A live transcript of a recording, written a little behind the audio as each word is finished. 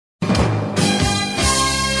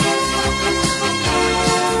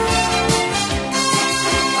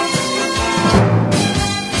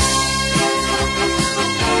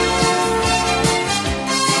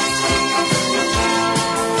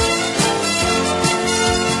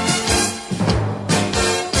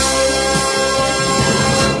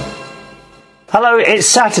Hello, it's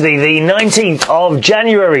Saturday, the 19th of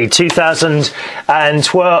January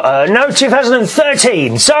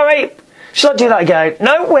 2013. Sorry. Shall I do that again?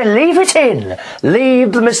 No, we'll leave it in.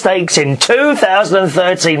 Leave the mistakes in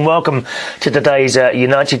 2013. Welcome to today's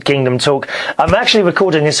United Kingdom talk. I'm actually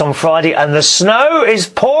recording this on Friday and the snow is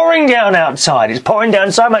pouring down outside. It's pouring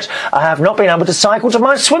down so much I have not been able to cycle to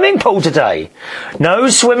my swimming pool today. No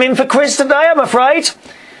swimming for Chris today, I'm afraid.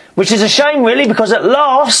 Which is a shame, really, because at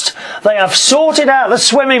last they have sorted out the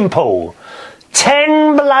swimming pool.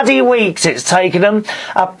 10 bloody weeks it's taken them.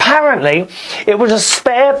 Apparently, it was a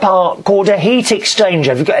spare part called a heat exchanger.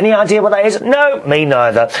 Have you got any idea what that is? No, me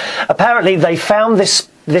neither. Apparently, they found this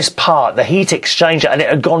part, the heat exchanger, and it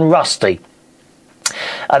had gone rusty.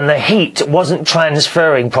 And the heat wasn't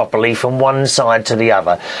transferring properly from one side to the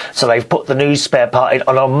other. So they've put the new spare part in.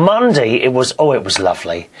 And on Monday, it was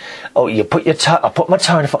lovely. Oh, I put my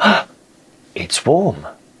toe in and thought, it's warm.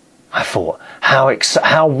 I thought,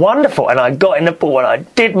 how wonderful. And I got in the pool and I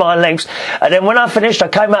did my legs. And then when I finished, I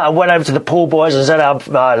came out and went over to the pool boys and said, how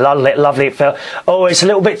lovely it felt. Oh, it's a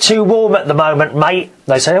little bit too warm at the moment, mate.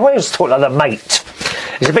 They said, why don't you talk like a mate?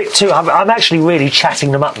 It's a bit too... I'm actually really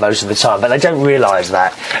chatting them up most of the time, but they don't realise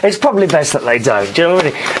that. It's probably best that they don't. Do you know what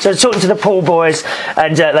I mean? So I was talking to the pool boys,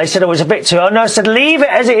 and they said, oh, it's a bit too... Oh, no, I said, leave it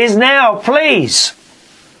as it is now, please.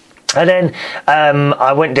 And then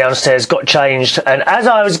I went downstairs, got changed, and as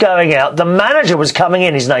I was going out, the manager was coming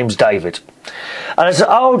in. His name's David. And I said,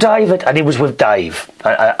 oh, David. And he was with Dave.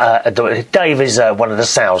 Dave is one of the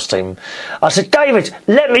sales team. I said, David,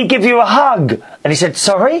 let me give you a hug. And he said,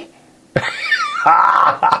 sorry?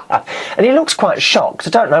 And he looks quite shocked. I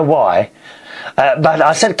don't know why. But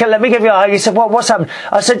I said, let me give you a hug. He said, what's happened?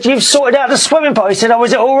 I said, you've sorted out the swimming pool. He said, oh,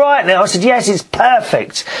 is it all right now? I said, yes, it's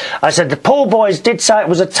perfect. I said, the pool boys did say it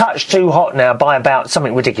was a touch too hot now by about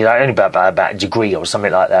something ridiculous, only about a degree or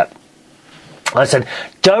something like that. I said,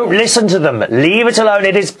 don't listen to them. Leave it alone.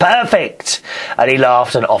 It is perfect. And he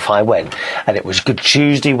laughed and off I went. And it was good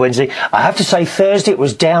Tuesday, Wednesday. I have to say Thursday it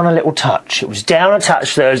was down a little touch. It was down a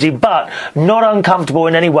touch Thursday, but not uncomfortable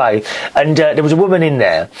in any way. And there was a woman in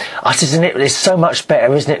there. I said, isn't it? It's so much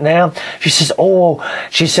better, isn't it now? She says,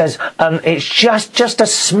 it's just a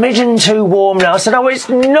smidgen too warm now. I said, oh, it's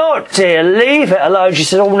not, dear. Leave it alone. She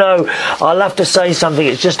said, oh, no, I'll have to say something.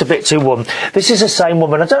 It's just a bit too warm. This is the same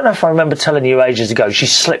woman. I don't know if I remember telling you ages ago, she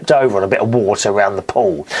slipped over on a bit of water around the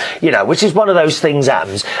pool, you know, which is one of those things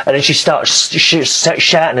happens, and then she starts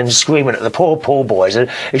shouting and screaming at the poor pool boys, and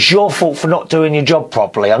it's your fault for not doing your job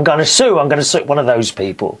properly. I'm going to sue one of those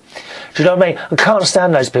people. Do you know what I mean? I can't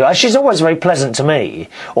stand those people. She's always very pleasant to me,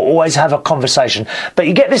 or always have a conversation, but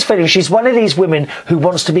you get this feeling she's one of these women who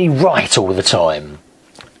wants to be right all the time,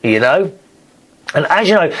 you know? And as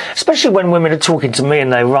you know, especially when women are talking to me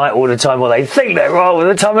and they're right all the time, or they think they're right all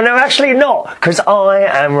the time, and they're actually not, because I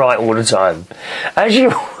am right all the time. As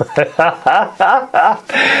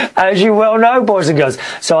you well know, boys and girls.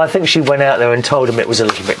 So I think she went out there and told them it was a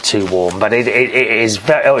little bit too warm. But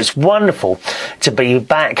it's wonderful to be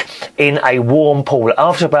back in a warm pool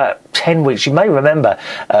after about 10 weeks. You may remember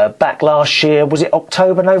back last year, was it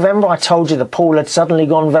October, November? I told you the pool had suddenly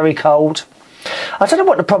gone very cold. I don't know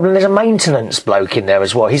what the problem is. There's a maintenance bloke in there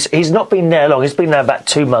as well. He's not been there long. He's been there about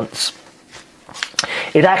 2 months.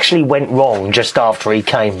 It actually went wrong just after he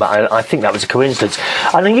came, but I think that was a coincidence.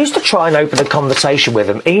 And I used to try and open a conversation with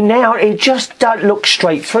him. He just don't look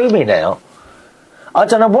straight through me now. I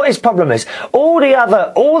don't know what his problem is. All the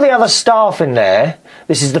other staff in there,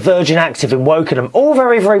 this is the Virgin Active in Wokingham, all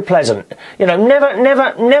very, very pleasant. You know, never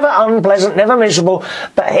unpleasant, never miserable.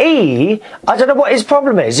 But I don't know what his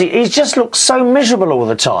problem is. He just looks so miserable all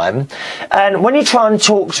the time. And when you try and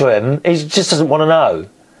talk to him, he just doesn't want to know.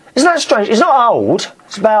 Isn't that strange? He's not old.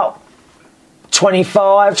 It's about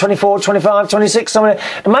 25, 24, 25, 26, something.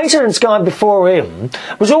 The maintenance guy before him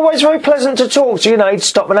was always very pleasant to talk to. You know, he'd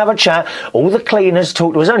stop and have a chat. All the cleaners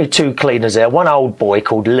talked. There was only 2 cleaners there. One old boy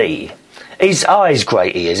called Lee. He's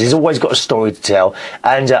great, he is. He's always got a story to tell.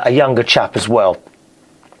 And a younger chap as well.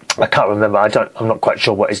 I can't remember. I'm not quite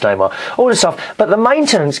sure what his name are. All this stuff. But the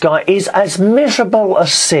maintenance guy is as miserable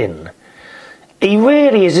as sin. He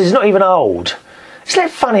really is. He's not even old. Isn't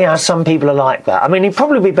it funny how some people are like that? I mean, he'd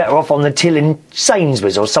probably be better off on the till in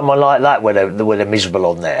Sainsbury's or someone like that where they're miserable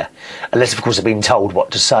on there. Unless, of course, they've been told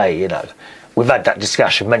what to say, you know. We've had that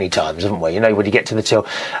discussion many times, haven't we? You know, when you get to the till.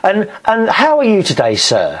 And how are you today,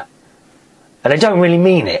 sir? And they don't really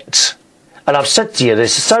mean it. And I've said to you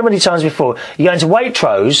this so many times before, you go into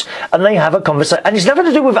Waitrose and they have a conversation. And it's nothing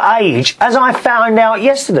to do with age, as I found out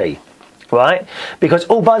yesterday. right? Because,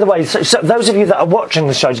 oh, by the way, so those of you that are watching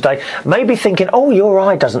the show today may be thinking, oh, your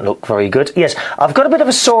eye doesn't look very good. Yes, I've got a bit of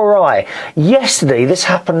a sore eye. Yesterday, this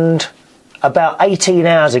happened about 18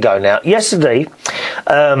 hours ago now. Yesterday,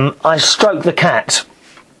 I stroked the cat.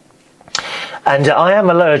 And I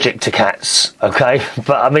am allergic to cats, okay?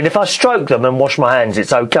 But, I mean, if I stroke them and wash my hands,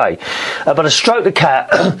 it's okay. But I stroked the cat.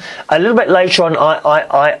 A little bit later on,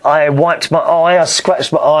 I wiped my eye. I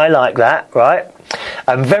scratched my eye like that, right?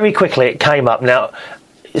 And very quickly it came up. Now,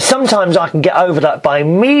 sometimes I can get over that by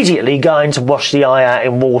immediately going to wash the eye out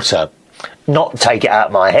in water. Not take it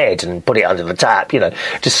out my head and put it under the tap, you know,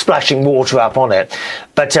 just splashing water up on it.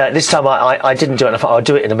 But this time I didn't do it. I thought, I'll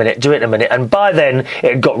do it in a minute. And by then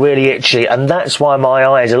it got really itchy, and that's why my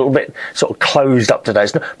eye is a little bit sort of closed up today.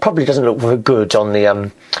 It probably doesn't look very good on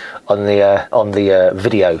the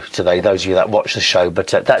video today, those of you that watch the show. But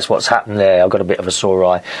that's what's happened there. I've got a bit of a sore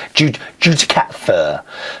eye due to cat fur,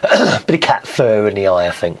 bit of cat fur in the eye,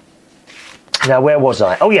 I think. Now, where was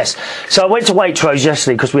I? Oh, yes. So I went to Waitrose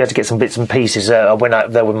yesterday because we had to get some bits and pieces. I went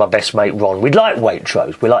out there with my best mate, Ron. We like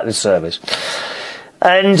Waitrose. We like the service.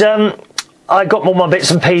 And I got all my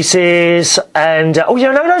bits and pieces. And, oh,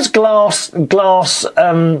 you know those glass,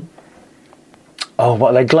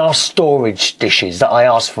 what are they? Glass storage dishes that I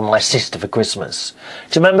asked for my sister for Christmas.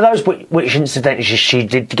 Do you remember those? Which incidentally she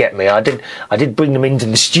did get me. I did bring them into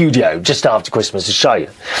the studio just after Christmas to show you.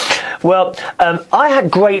 Well, I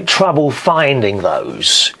had great trouble finding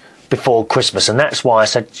those before Christmas, and that's why I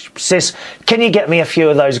said, sis, can you get me a few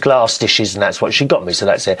of those glass dishes? And that's what she got me, so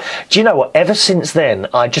that's it. Do you know what? Ever since then,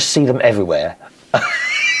 I just see them everywhere.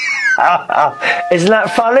 Isn't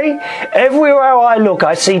that funny? Everywhere I look,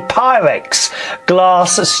 I see Pyrex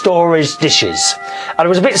glass storage dishes. And it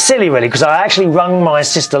was a bit silly, really, because I actually rung my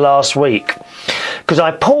sister last week. Because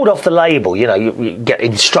I pulled off the label. You know, you get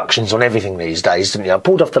instructions on everything these days, don't you? I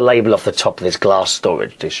pulled off the label off the top of this glass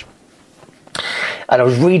storage dish. And I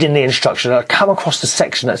was reading the instruction, and I come across the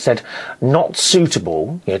section that said, not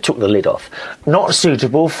suitable, you know, took the lid off, not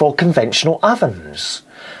suitable for conventional ovens.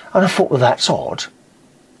 And I thought, well, that's odd.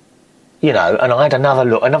 You know, and I had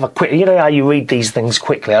another quick, you know how you read these things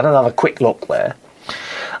quickly, I had another quick look there.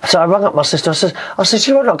 So I rang up my sister, I said,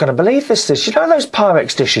 you're not going to believe this. You know those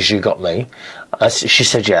Pyrex dishes you got me? She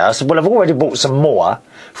said, yeah. I said, well, I've already bought some more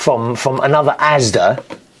from another Asda,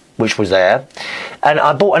 which was there. And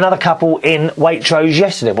I bought another couple in Waitrose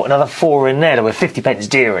yesterday. I bought another 4 in there. There were 50 pence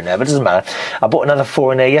dear in there, but it doesn't matter. I bought another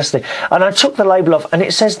 4 in there yesterday. And I took the label off, and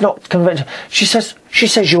it says not conventional. She says,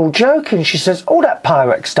 you're joking. She says, all that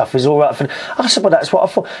Pyrex stuff is all right for... I said, well, that's what I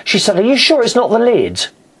thought. She said, are you sure it's not the lid?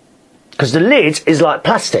 Because the lid is like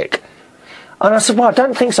plastic. And I said, well, I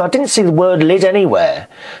don't think so. I didn't see the word lid anywhere.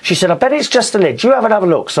 She said, I bet it's just the lid. You have another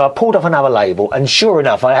look. So I pulled off another label, and sure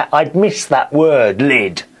enough, I'd missed that word,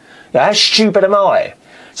 lid. Now, how stupid am I?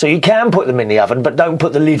 So you can put them in the oven, but don't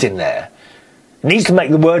put the lid in there. It needs to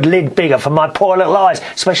make the word lid bigger for my poor little eyes,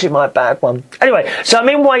 especially my bad one. Anyway, so I'm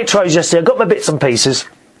in Waitrose yesterday. I got my bits and pieces.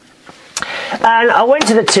 And I went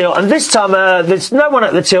to the till, and this time there's no one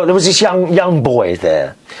at the till. There was this young boy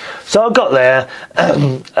there. So I got there,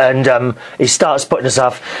 and he starts putting the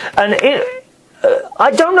stuff. And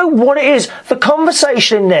I don't know what it is. The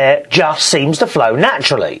conversation in there just seems to flow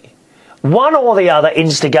naturally. One or the other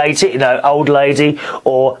instigate it, you know, old lady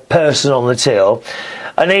or person on the till.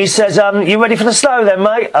 And he says, you ready for the snow then,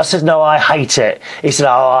 mate? I said, no, I hate it. He said,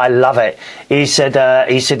 oh, I love it. He said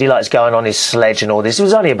he likes going on his sledge and all this. It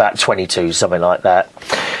was only about 22, something like that.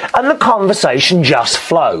 And the conversation just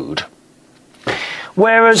flowed.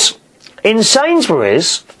 Whereas in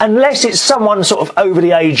Sainsbury's, unless it's someone sort of over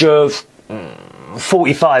the age of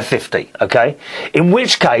 45, 50, okay? In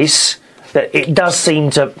which case... that it does seem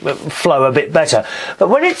to flow a bit better. But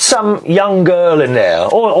when it's some young girl in there,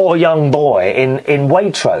 or young boy in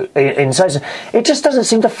Waitrose, it just doesn't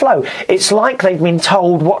seem to flow. It's like they've been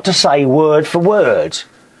told what to say word for word.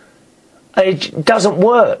 It doesn't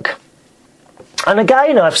work. And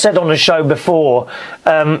again, I've said on the show before,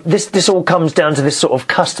 this all comes down to this sort of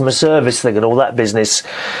customer service thing and all that business.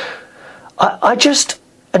 I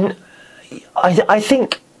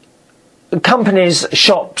think companies,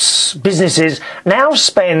 shops, businesses now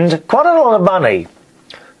spend quite a lot of money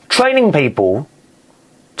training people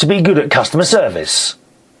to be good at customer service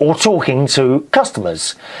or talking to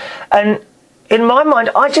customers. And in my mind,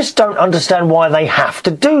 I just don't understand why they have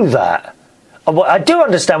to do that. I do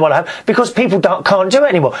understand why they have, because people can't do it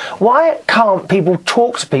anymore. Why can't people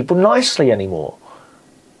talk to people nicely anymore?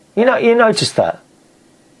 You know, you notice that?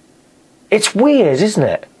 It's weird, isn't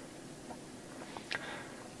it?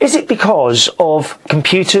 Is it because of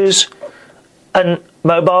computers and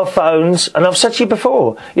mobile phones, and I've said to you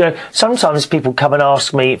before, you know, sometimes people come and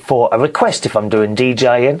ask me for a request if I'm doing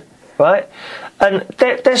DJing, right? And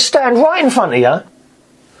they stand right in front of you,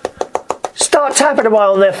 start tapping away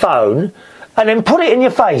on their phone, and then put it in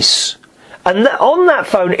your face. And on that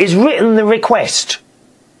phone is written the request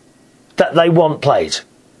that they want played.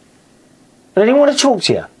 They don't want to talk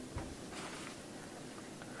to you.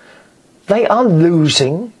 They are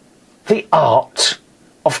losing the art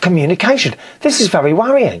of communication. This is very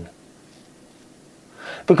worrying.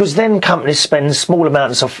 Because then companies spend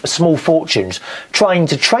small fortunes trying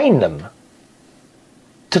to train them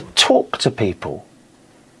to talk to people.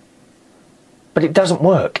 But it doesn't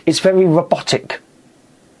work. It's very robotic.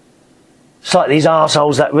 It's like these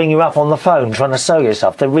arseholes that ring you up on the phone trying to sell you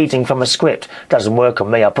stuff. They're reading from a script. Doesn't work on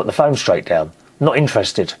me. I put the phone straight down. Not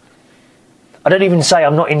interested. I don't even say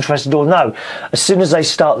I'm not interested or no. As soon as they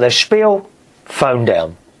start their spiel, phone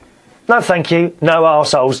down. No thank you. No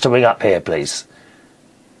arseholes to ring up here, please.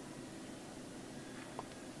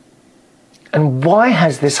 And why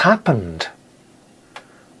has this happened?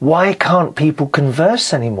 Why can't people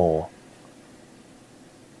converse anymore?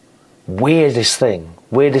 Weirdest thing.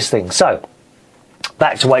 So,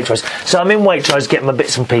 back to Waitrose. So I'm in Waitrose getting my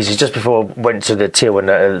bits and pieces just before I went to the till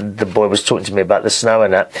and the boy was talking to me about the snow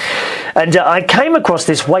and that. And I came across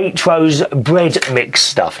this Waitrose bread mix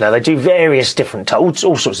stuff. Now, they do various different, all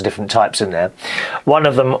sorts of different types in there. One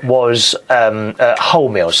of them was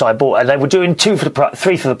wholemeal. So I bought, and they were doing 3 for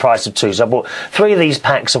the price of 2. So I bought 3 of these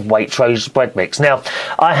packs of Waitrose bread mix. Now,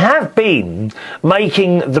 I have been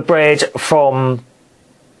making the bread from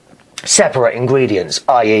separate ingredients,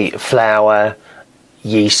 i.e. flour,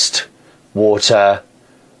 yeast, water,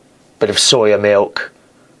 bit of soya milk,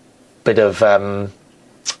 bit of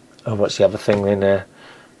what's the other thing in there?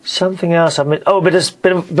 Something else. I mean,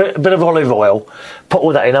 bit of olive oil. Put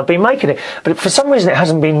all that in. I've been making it, but for some reason it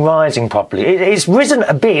hasn't been rising properly. It's risen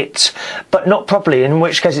a bit, but not properly. In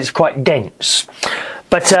which case it's quite dense.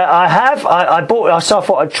 But so I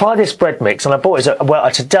thought I'd try this bread mix, and I bought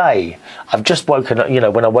it today. I've just woken up, you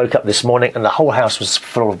know, when I woke up this morning, and the whole house was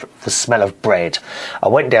full of the smell of bread. I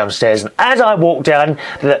went downstairs, and as I walked down,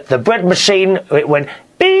 the bread machine, it went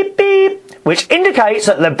beep, beep, which indicates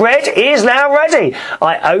that the bread is now ready.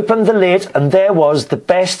 I opened the lid, and there was the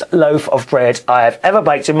best loaf of bread I have ever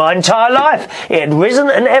baked in my entire life. It had risen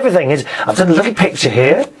and everything. I've done a little picture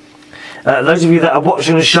here. Those of you that are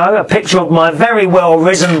watching the show, a picture of my very well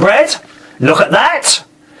risen bread. Look at that.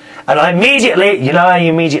 And I immediately, you know how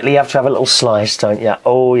you immediately have to have a little slice, don't you?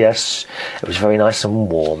 Oh, yes. It was very nice and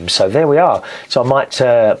warm. So there we are. So I might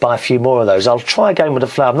buy a few more of those. I'll try again with the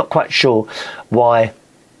flour. I'm not quite sure why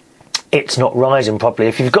it's not rising properly.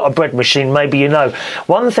 If you've got a bread machine, maybe you know.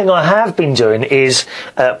 One thing I have been doing is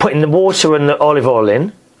putting the water and the olive oil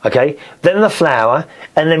in, okay, then the flour,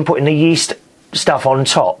 and then putting the yeast stuff on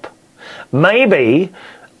top. Maybe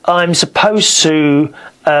I'm supposed to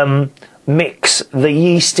mix the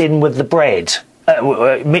yeast in with the bread,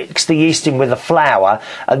 mix the yeast in with the flour,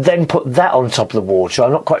 and then put that on top of the water.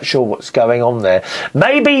 I'm not quite sure what's going on there.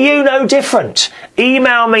 Maybe you know different.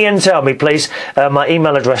 Email me and tell me, please. My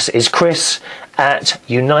email address is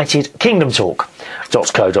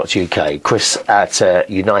chris@unitedkingdomtalk.co.uk.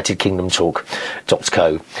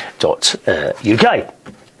 chris@unitedkingdomtalk.co.uk.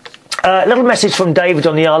 Little message from David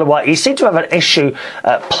on the Isle of Wight. He seemed to have an issue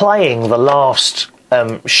playing the last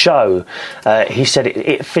show. He said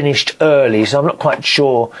it finished early, so I'm not quite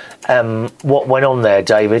sure what went on there,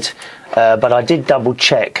 David. But I did double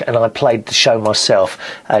check, and I played the show myself,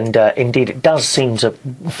 and indeed it does seem to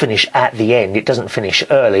finish at the end. It doesn't finish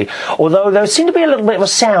early, although there seemed to be a little bit of a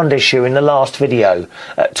sound issue in the last video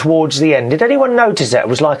towards the end. Did anyone notice that? It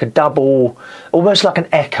was like a double, almost like an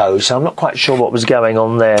echo, so I'm not quite sure what was going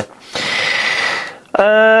on there.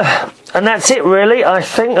 And that's it, really. I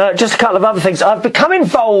think just a couple of other things. I've become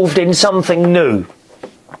involved in something new.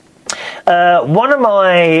 One of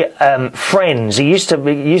my friends, he used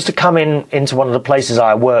to come into one of the places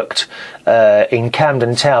I worked in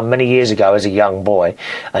Camden Town many years ago as a young boy,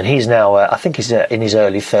 and he's now I think he's in his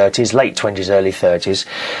early 30s, late 20s, early 30s,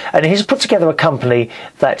 and he's put together a company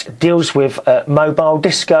that deals with mobile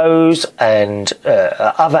discos and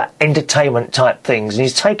other entertainment type things, and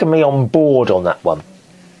he's taken me on board on that one.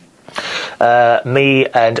 Me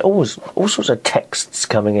and all sorts of texts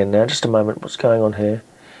coming in now. Just a moment, what's going on here?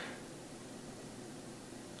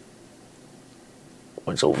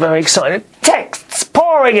 It's all very exciting. Texts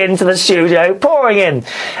pouring pouring into the studio, pouring in.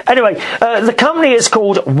 Anyway, the company is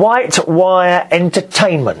called White Wire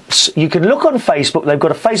Entertainment. You can look on Facebook. They've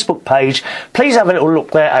got a Facebook page. Please have a little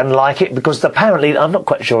look there and like it, because apparently, I'm not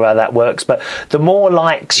quite sure how that works, but the more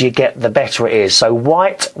likes you get, the better it is. So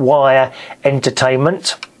White Wire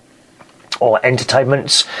Entertainment, or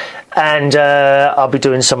Entertainments. And I'll be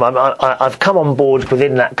doing some. I've come on board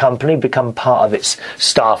within that company, become part of its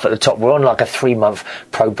staff at the top. We're on like a 3-month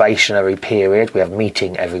probationary period. We have a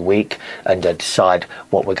meeting every week and decide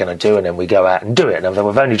what we're going to do, and then we go out and do it. And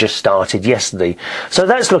we've only just started yesterday, so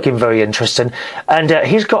that's looking very interesting. And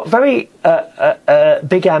he's got very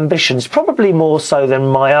big ambitions, probably more so than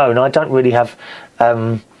my own. I don't really have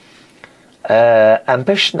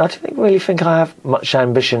ambition. I don't really think I have much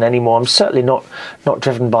ambition anymore. I'm certainly not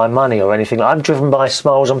driven by money or anything. I'm driven by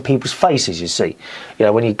smiles on people's faces, you see. You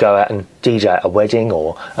know, when you go out and DJ at a wedding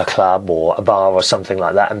or a club or a bar or something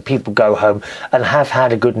like that, and people go home and have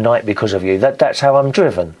had a good night because of you, that's how I'm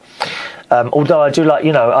driven. Although I do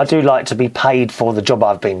like to be paid for the job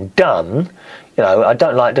I've been done. You know, I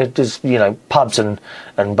don't like pubs and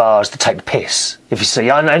bars to take the piss. If you see,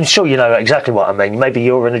 I'm sure you know exactly what I mean. Maybe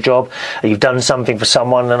you're in a job, you've done something for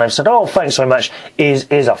someone, and they've said, "Oh, thanks very much. Is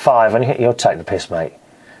a £5," and you're taking the piss, mate.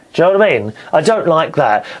 Do you know what I mean? I don't like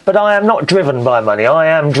that. But I am not driven by money. I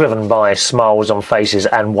am driven by smiles on faces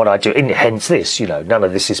and what I do. And hence this, none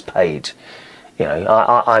of this is paid.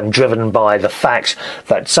 I'm driven by the fact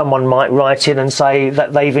that someone might write in and say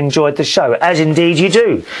that they've enjoyed the show, as indeed you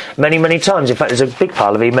do, many, many times. In fact, there's a big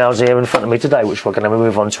pile of emails here in front of me today, which we're going to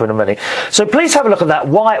move on to in a minute. So please have a look at that,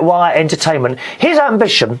 White Wire Entertainment. His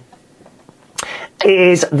ambition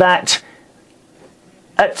is that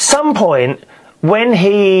at some point, when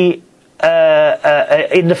he, in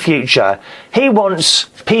the future, he wants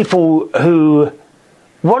people who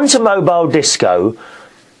want a mobile disco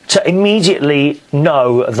to immediately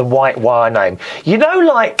know the White Wire name. You know,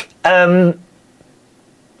 like,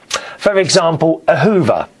 for example, a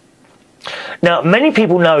Hoover. Now, many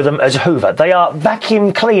people know them as Hoover. They are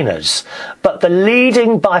vacuum cleaners. But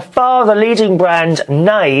by far the leading brand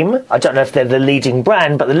name, I don't know if they're the leading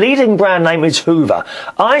brand, but the leading brand name is Hoover.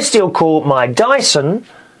 I still call my Dyson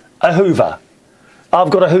a Hoover. I've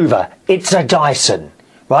got a Hoover. It's a Dyson,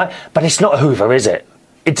 right? But it's not a Hoover, is it?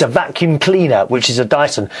 It's a vacuum cleaner, which is a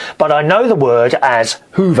Dyson. But I know the word as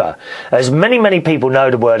Hoover. As many, many people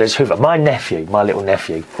know the word as Hoover. My little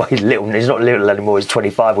nephew, well, he's not little anymore, he's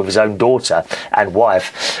 25 with his own daughter and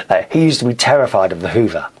wife. He used to be terrified of the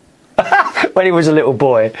Hoover when he was a little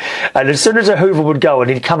boy. And as soon as a Hoover would go,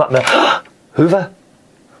 and he'd come up and Hoover?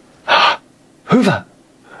 Hoover?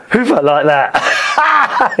 Hoover, like that.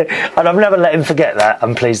 And I've never let him forget that,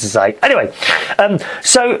 I'm pleased to say. Anyway,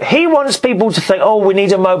 so he wants people to think, oh, we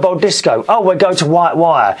need a mobile disco. Oh, we'll go to White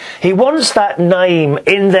Wire. He wants that name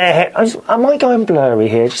in their head. Am I going blurry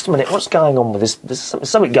here? Just a minute. What's going on with this? There's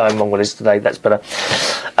something going wrong with this today. That's better.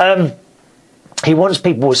 He wants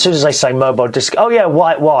people, as soon as they say mobile disco, oh yeah,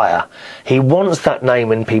 White Wire. He wants that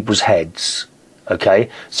name in people's heads. Okay?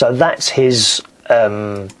 So that's his...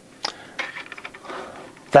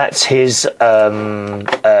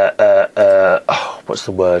 what's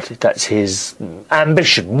the word? That's his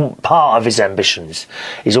ambition, part of his ambitions.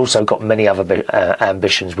 He's also got many other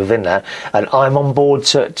ambitions within that, and I'm on board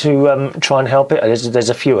to try and help it. There's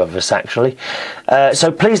a few of us, actually. So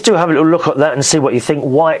please do have a little look at that and see what you think.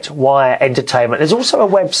 White Wire Entertainment. There's also a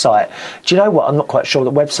website. Do you know what? I'm not quite sure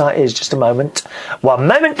what the website is. Just a moment. One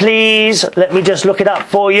moment, please. Let me just look it up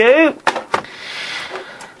for you.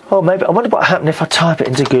 Oh, maybe, I wonder what happened if I type it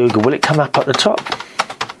into Google. Will it come up at the top?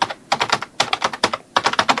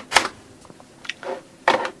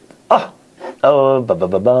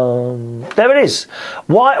 There it is.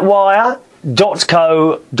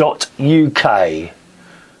 whitewire.co.uk.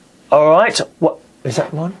 All right. What is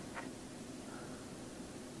that one?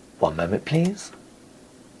 One moment, please.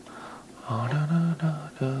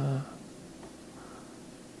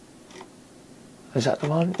 Is that the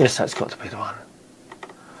one? Yes, that's got to be the one.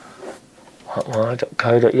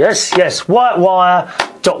 Whitewire.co.uk. Yes,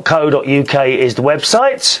 whitewire.co.uk is the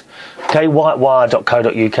website. Okay,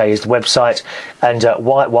 whitewire.co.uk is the website, and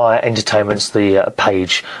White Wire Entertainment's the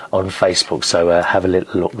page on Facebook, so have a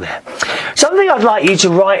little look there. Something I'd like you to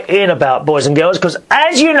write in about, boys and girls, because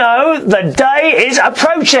as you know, the day is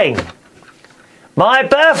approaching. My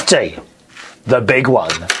birthday. The big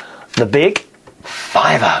one. The big 50.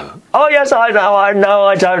 Oh yes, I know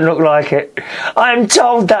I don't look like it. I am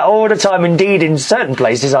told that all the time. Indeed, in certain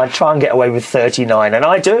places I try and get away with 39, and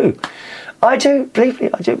I do. Believe me,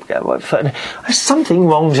 I do get away with 39. There's something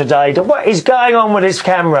wrong today. What is going on with this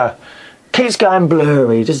camera? Keeps going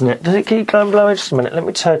blurry, doesn't it? Does it keep going blurry? Just a minute. Let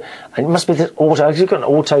me turn. It must be this auto. You've got an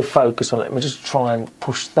auto focus on it. Let me just try and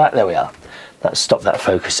push that. There we are. That stopped that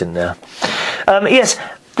focusing now. Yes,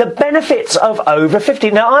 the benefits of over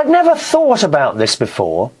 50. Now, I'd never thought about this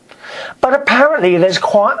before, but apparently there's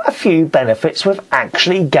quite a few benefits with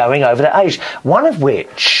actually going over that age. One of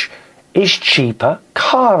which is cheaper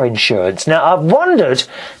car insurance. Now, I've wondered,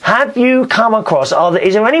 have you come across,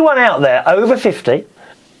 is there anyone out there over 50?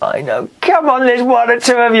 I know, come on, there's one or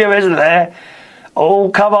two of you, isn't there? Oh,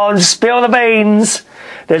 come on, spill the beans.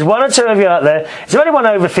 There's one or two of you out there. Is there anyone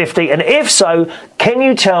over 50? And if so, can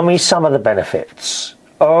you tell me some of the benefits?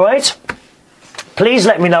 All right? Please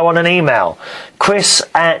let me know on an email.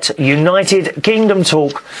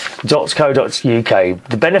 chris@unitedkingdomtalk.co.uk.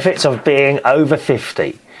 The benefits of being over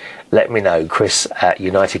 50. Let me know,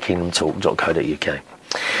 chris@unitedkingdomtalk.co.uk.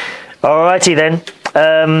 Alrighty then.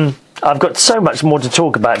 I've got so much more to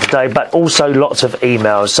talk about today, but also lots of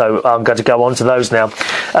emails, so I'm going to go on to those now.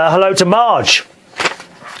 Hello to Marge.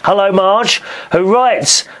 Hello, Marge, who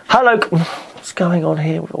writes, hello... What's going on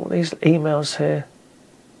here with all these emails here?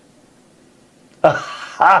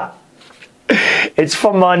 It's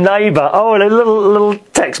from my neighbour. Oh, and a little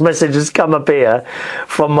text message has come up here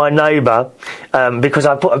from my neighbour because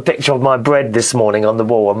I put a picture of my bread this morning on the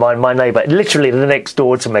wall. And my neighbour, literally the next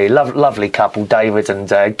door to me, lovely couple, David and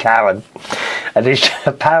Karen. And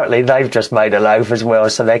apparently they've just made a loaf as well,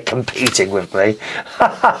 so they're competing with me.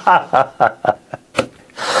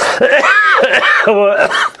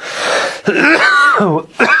 Oh,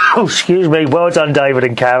 excuse me. Well done, David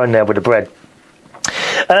and Karen, there with the bread.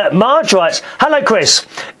 Marge writes, hello Chris,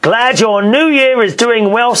 glad your new year is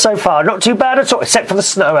doing well so far. Not too bad at all, except for the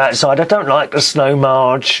snow outside. I don't like the snow,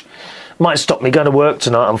 Marge. Might stop me going to work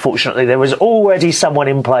tonight, unfortunately. There was already someone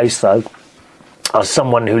in place though.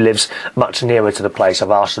 Someone who lives much nearer to the place.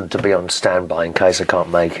 I've asked them to be on standby in case I can't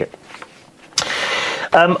make it.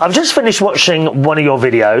 I've just finished watching one of your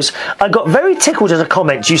videos. I got very tickled at a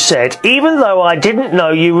comment you said, even though I didn't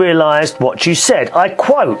know you realised what you said. I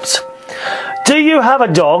quote, do you have a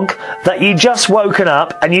dog that you just woken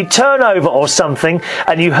up and you turn over or something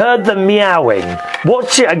and you heard them meowing?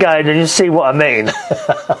 Watch it again and you see what I mean.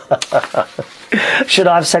 Should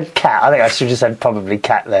I have said cat? I think I should have said probably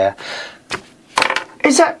cat there.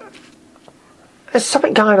 Is that... There's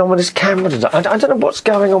something going on with this camera today. I don't know what's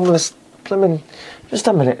going on with this... I mean, just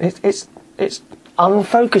a minute. It's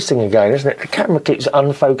unfocusing again, isn't it? The camera keeps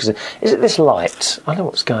unfocusing. Is it this light? I know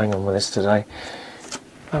what's going on with this today.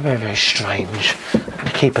 Very, very strange. I'm going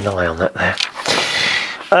to keep an eye on that there.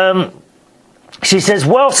 She says,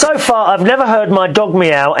 well, so far I've never heard my dog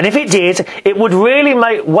meow, and if it did, it would really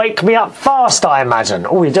wake me up fast, I imagine.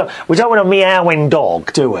 Oh, we don't want a meowing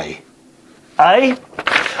dog, do we? Eh?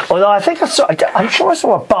 Although I think I'm sure I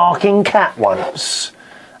saw a barking cat once.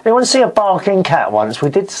 Anyone see a barking cat once? We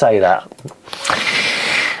did say that.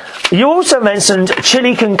 You also mentioned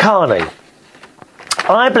chili con carne.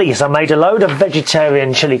 I believe I made a load of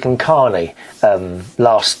vegetarian chili con carne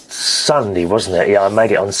last Sunday, wasn't it? Yeah, I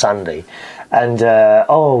made it on Sunday. And,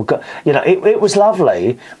 oh, God, you know, it was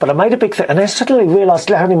lovely, but I made a big thing, and I suddenly realised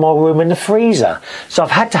there's only more room in the freezer. So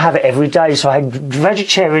I've had to have it every day. So I had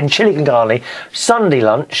vegetarian chili con carne, Sunday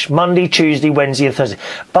lunch, Monday, Tuesday, Wednesday and Thursday.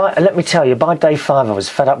 But let me tell you, by day 5 I was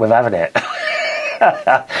fed up with having it.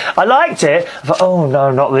 I liked it. I thought, oh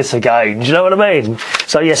no, not this again. Do you know what I mean?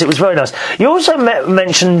 So yes, it was very nice. You also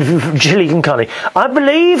mentioned chili con carne. I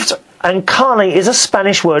believed, and carne is a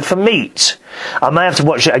Spanish word for meat. I may have to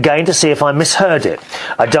watch it again to see if I misheard it.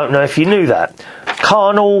 I don't know if you knew that.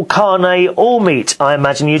 Carnal, carne, all meat. I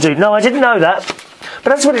imagine you do. No, I didn't know that.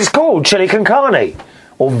 But that's what it's called, chili con carne.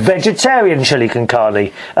 Or vegetarian chili con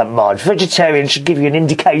carne, Marge. Vegetarian should give you an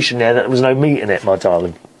indication there that there was no meat in it, my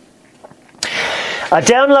darling. I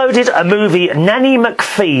downloaded a movie, Nanny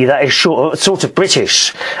McPhee, that is sort of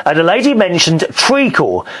British, and a lady mentioned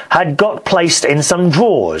treacle had got placed in some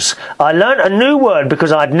drawers. I learnt a new word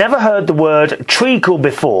because I'd never heard the word treacle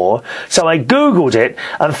before, so I googled it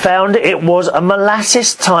and found it was a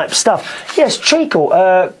molasses type stuff. Yes, treacle,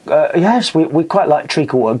 yes, we quite like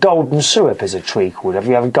treacle. Golden syrup is a treacle. Have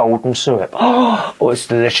you ever golden syrup? Oh, it's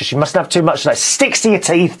delicious. You mustn't have too much of that. It sticks to your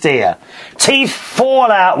teeth, dear. Teeth fall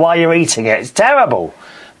out while you're eating it. It's terrible.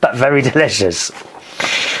 But very delicious.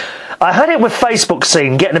 I had it with Facebook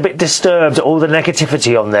scene getting a bit disturbed at all the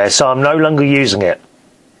negativity on there, so I'm no longer using it.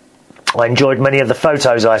 I enjoyed many of the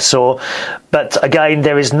photos I saw, but again,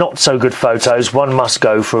 there is not so good photos one must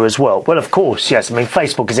go through as well. Well, of course, yes. I mean,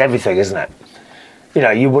 Facebook is everything, isn't it? You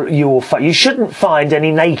know, you shouldn't find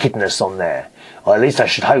any nakedness on there, or at least I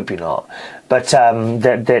should hope you're not. But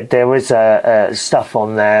there is stuff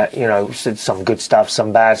on there, you know, some good stuff,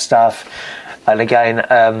 some bad stuff, and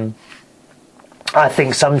again, I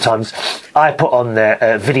think sometimes I put on there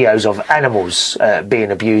videos of animals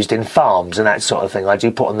being abused in farms and that sort of thing. I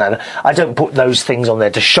do put on that. I don't put those things on there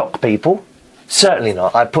to shock people. Certainly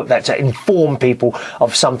not. I put that to inform people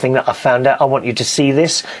of something that I found out. I want you to see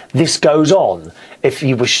this. This goes on. If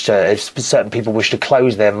certain people wish to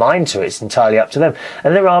close their mind to it, it's entirely up to them.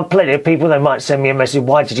 And there are plenty of people that might send me a message,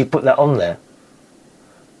 why did you put that on there?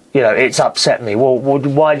 You know, it's upset me. Well,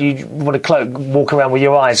 why do you want to walk around with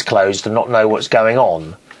your eyes closed and not know what's going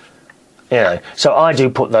on? You know, so I do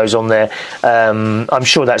put those on there. I'm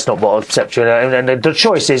sure that's not what upsets you. And the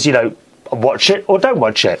choice is, you know, watch it or don't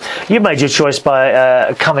watch it. You made your choice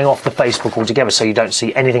by coming off the Facebook altogether, so you don't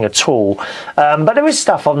see anything at all. But there is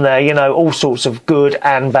stuff on there, you know, all sorts of good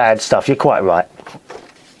and bad stuff. You're quite right.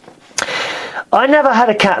 I never had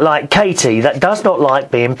a cat like Katie that does not like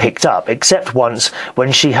being picked up, except once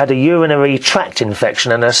when she had a urinary tract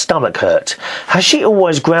infection and her stomach hurt. Has she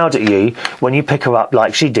always growled at you when you pick her up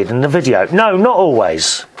like she did in the video? No, not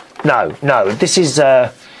always. No. This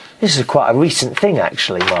is quite a recent thing,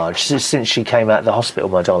 actually, Marge, since she came out of the hospital,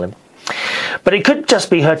 my darling. But it could just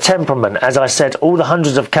be her temperament. As I said, all the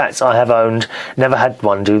hundreds of cats I have owned, never had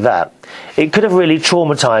one do that. It could have really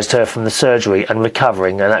traumatised her from the surgery and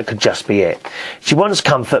recovering, and that could just be it. She wants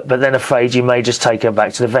comfort, but then afraid you may just take her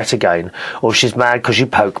back to the vet again, or she's mad because you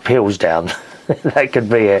poke pills down. That could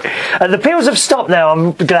be it. And the pills have stopped now,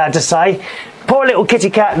 I'm glad to say. Poor little kitty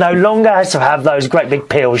cat no longer has to have those great big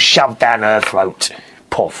pills shoved down her throat.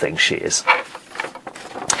 Poor thing she is.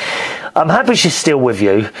 I'm happy she's still with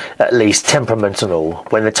you, at least, temperament and all.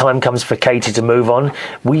 When the time comes for Katie to move on,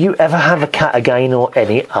 will you ever have a cat again or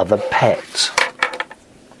any other pet?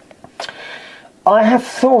 I have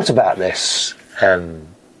thought about this,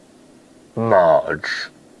 Marge.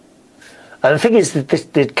 And the thing is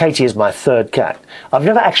that Katie is my third cat. I've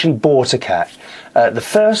never actually bought a cat. The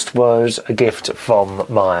first was a gift from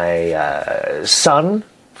my son,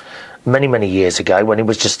 many years ago, when he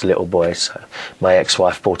was just a little boy. So my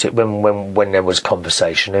ex-wife bought it when there was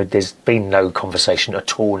conversation. There's been no conversation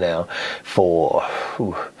at all now for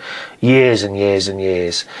years and years and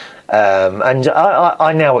years. And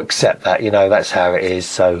I now accept that, you know, that's how it is.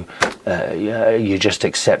 So you just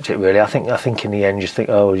accept it, really. I think in the end you think,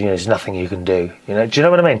 oh, you know, there's nothing you can do. You know, do you know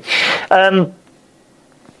what I mean?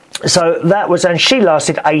 So that was, and she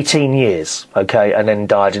lasted 18 years, okay, and then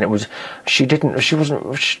died, and it was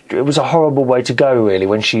a horrible way to go, really.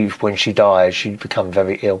 When she died, she'd become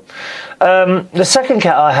very ill. The second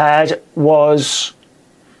cat I had was,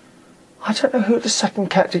 I don't know who the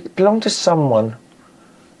second cat did, it belonged to someone.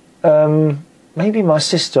 Maybe my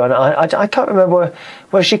sister, and I can't remember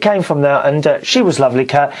where she came from now, and she was a lovely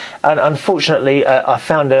cat, and unfortunately I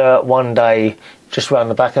found her one day just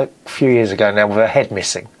round the back a few years ago now with her head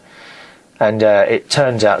missing. And it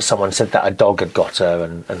turns out someone said that a dog had got her,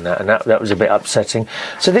 and that was a bit upsetting.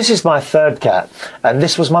 So this is my third cat, and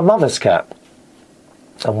this was my mother's cat.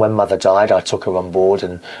 And when Mother died, I took her on board,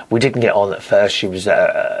 and we didn't get on at first. She was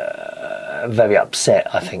very upset,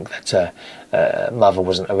 I think, that Mother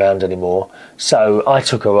wasn't around anymore. So I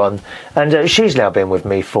took her on, and she's now been with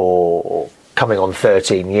me for coming on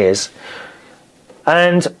 13 years.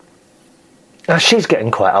 And she's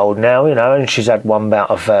getting quite old now, you know, and she's had one bout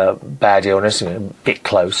of bad illness, a bit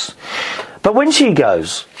close. But when she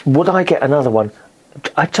goes, would I get another one?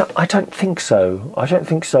 I don't think so. I don't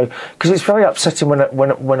think so, because it's very upsetting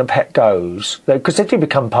when a pet goes, because they do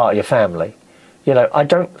become part of your family. You know, I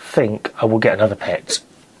don't think I will get another pet.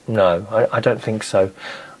 No, I don't think so.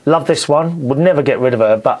 Love this one, would never get rid of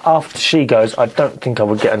her, but after she goes, I don't think I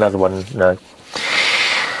would get another one, no.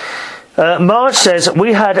 Marge says,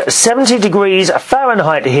 we had 70 degrees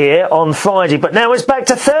Fahrenheit here on Friday, but now it's back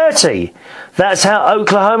to 30. That's how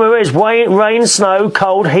Oklahoma is. Rain, snow,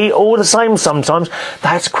 cold, heat, all the same sometimes.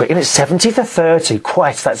 That's quick, and it's 70 to 30.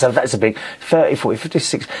 Christ, that's a big 30, 40,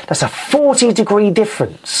 56. That's a 40-degree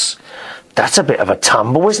difference. That's a bit of a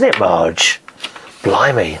tumble, isn't it, Marge?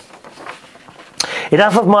 Blimey.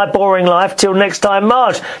 Enough of my boring life till next time,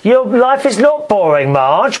 Marge. Your life is not boring,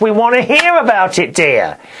 Marge. We want to hear about it,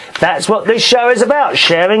 dear. That's what this show is about,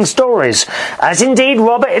 sharing stories. As indeed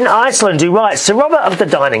Robert in Iceland, who writes, to Robert of the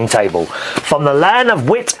Dining Table, from the land of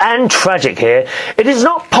wit and tragic here, it is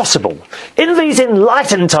not possible in these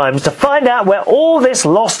enlightened times to find out where all this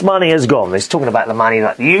lost money has gone. He's talking about the money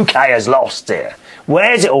that the UK has lost, dear.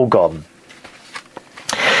 Where's it all gone?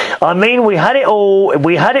 I mean, we had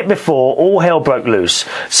it before all hell broke loose.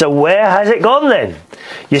 So where has it gone then?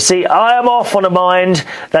 You see, I am off on a mind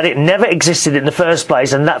that it never existed in the first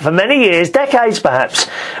place, and that for many years, decades perhaps,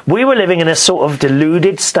 we were living in a sort of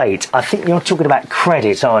deluded state. I think you're talking about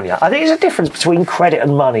credit, aren't you? I think there's a difference between credit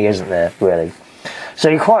and money, isn't there, really? So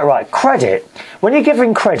you're quite right. Credit, when you're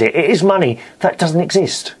giving credit, it is money that doesn't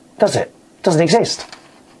exist, does it? Doesn't exist.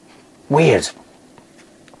 Weird.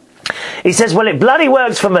 He says, well, it bloody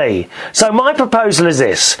works for me. So my proposal is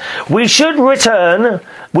this. We should, without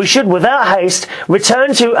haste,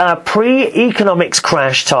 return to our pre-economics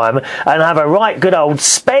crash time and have a right good old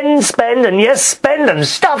spend, and yes, spend and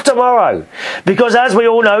stuff tomorrow. Because as we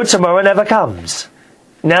all know, tomorrow never comes.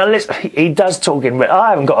 Now, listen, he does talk in...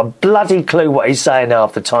 I haven't got a bloody clue what he's saying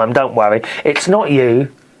half the time, don't worry. It's not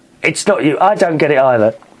you. It's not you. I don't get it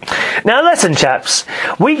either. Now listen, chaps,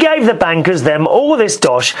 we gave the bankers them all this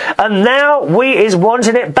dosh, and now we is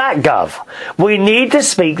wanting it back, gov. We need to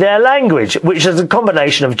speak their language, which is a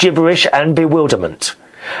combination of gibberish and bewilderment.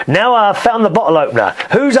 Now I've found the bottle opener.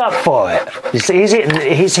 Who's up for it? You see,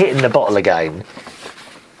 he's hitting the bottle again.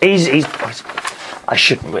 I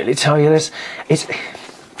shouldn't really tell you this.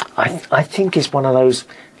 I think he's one of those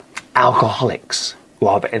alcoholics,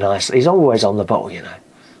 Robert in Iceland. He's always on the bottle, you know.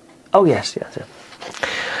 Oh yes.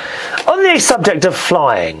 On the subject of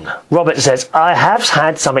flying, Robert says, I have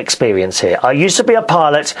had some experience here. I used to be a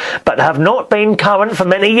pilot, but have not been current for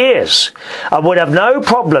many years. I would have no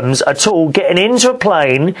problems at all getting into a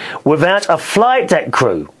plane without a flight deck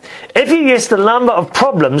crew. If you list the number of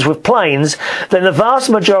problems with planes, then the vast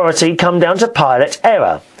majority come down to pilot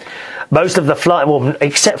error. Most of the flight, well,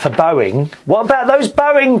 except for Boeing. What about those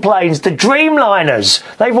Boeing planes, the Dreamliners?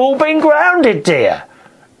 They've all been grounded, dear.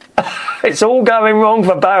 It's all going wrong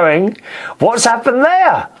for Boeing. What's happened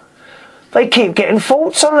there? They keep getting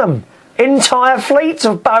faults on them. Entire fleets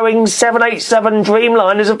of Boeing 787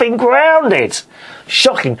 Dreamliners have been grounded.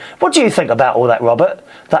 Shocking. What do you think about all that, Robert?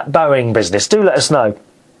 That Boeing business? Do let us know.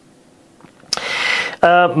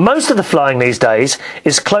 Most of the flying these days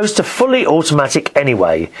is close to fully automatic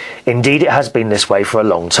anyway. Indeed, it has been this way for a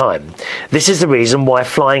long time. This is the reason why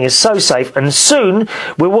flying is so safe, and soon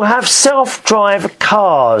we will have self-drive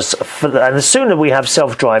cars. And the sooner we have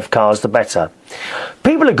self-drive cars, the better.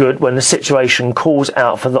 People are good when the situation calls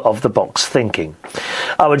out for the off-the-box thinking.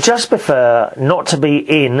 I would just prefer not to be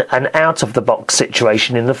in an out-of-the-box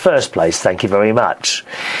situation in the first place. Thank you very much.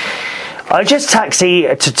 I just taxi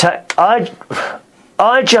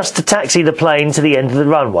the plane to the end of the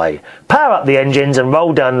runway, power up the engines and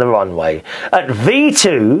roll down the runway. At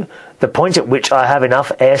V2, the point at which I have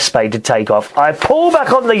enough airspace to take off, I pull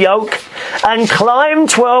back on the yoke and climb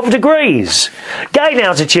 12 degrees, gain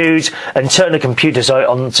altitude and turn the computer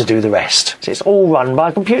on to do the rest. So it's all run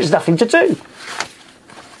by computers, nothing to do.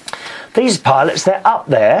 These pilots, they're up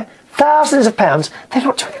there, thousands of pounds, they're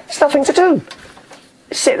not doing, there's nothing to do.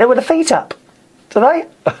 They sit there with their feet up, do they?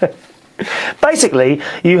 Basically,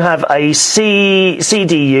 you have a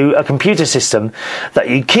CDU, a computer system,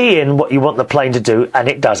 that you key in what you want the plane to do, and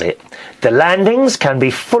it does it. The landings can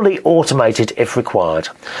be fully automated if required.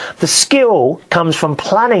 The skill comes from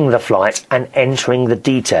planning the flight and entering the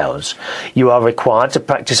details. You are required to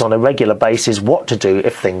practice on a regular basis what to do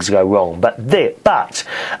if things go wrong. But,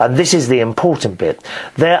 and this is the important bit,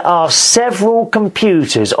 there are several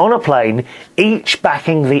computers on a plane, each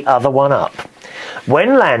backing the other one up.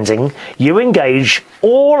 When landing, you engage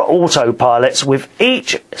all autopilots with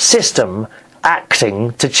each system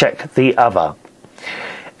acting to check the other.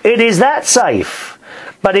 It is that safe,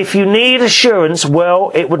 but if you need assurance,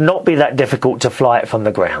 well, it would not be that difficult to fly it from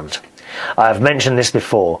the ground. I have mentioned this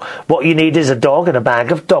before. What you need is a dog and a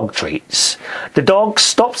bag of dog treats. The dog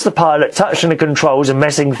stops the pilot touching the controls and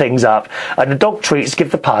messing things up, and the dog treats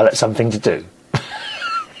give the pilot something to do.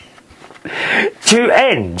 To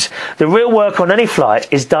end, the real work on any flight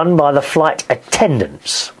is done by the flight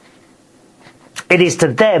attendants. It is to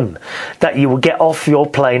them that you will get off your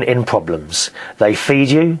plane in problems. They feed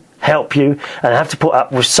you, help you, and have to put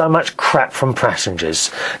up with so much crap from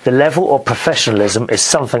passengers. The level of professionalism is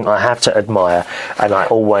something I have to admire, and I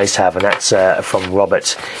always have, and that's from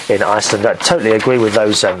Robert in Iceland. I totally agree with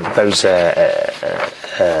those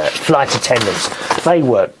flight attendants. They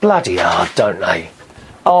work bloody hard, don't they?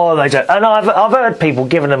 Oh, they don't. And I've heard people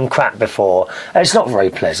giving them crap before. It's not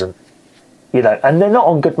very pleasant, you know. And they're not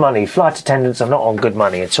on good money. Flight attendants are not on good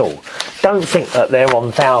money at all. Don't think that they're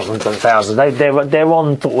on thousands and thousands. They're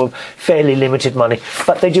on sort of fairly limited money,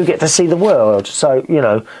 but they do get to see the world. So you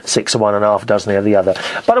know, 6 of one and half dozen of the other.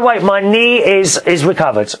 By the way, my knee is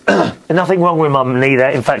recovered. Nothing wrong with my knee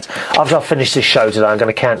there. In fact, after I finish this show today, I'm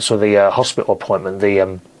going to cancel the hospital appointment.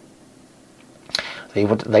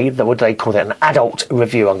 what they call that, an adult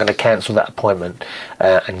review. I'm going to cancel that appointment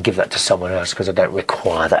and give that to someone else because I don't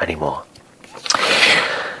require that anymore.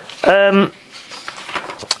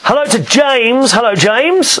 Hello to James. Hello,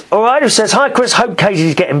 James. All right, who says, hi, Chris. Hope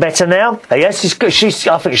Katie's getting better now. Yes, I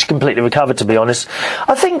think she's completely recovered, to be honest.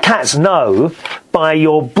 I think cats know by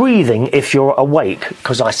your breathing if you're awake,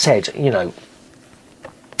 because I said, you know,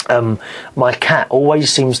 my cat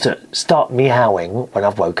always seems to start meowing when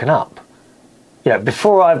I've woken up. You know,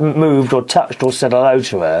 before I've moved or touched or said hello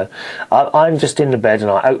to her, I'm just in the bed and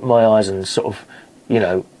I open my eyes and sort of, you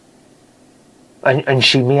know, and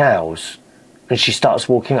she meows. And she starts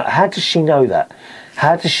walking up. How does she know that?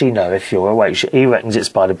 How does she know if you're awake? He reckons it's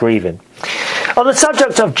by the breathing. On the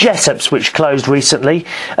subject of Jessop's, which closed recently,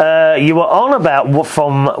 you were on about,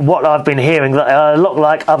 from what I've been hearing, that they look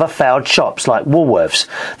like other failed shops like Woolworths,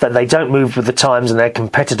 that they don't move with the times and their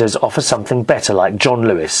competitors offer something better like John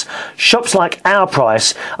Lewis. Shops like Our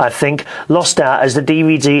Price, I think, lost out as the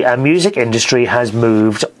DVD and music industry has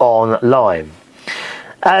moved online.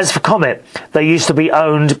 As for Comet, they used to be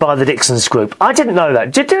owned by the Dixons Group. I didn't know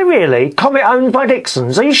that. Did they really? Comet owned by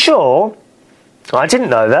Dixons? Are you sure? I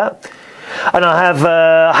didn't know that. And I have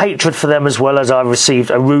hatred for them as well, as I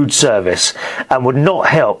received a rude service and would not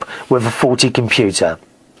help with a faulty computer.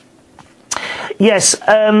 Yes,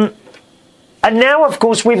 and now, of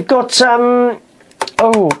course, we've got, HMV.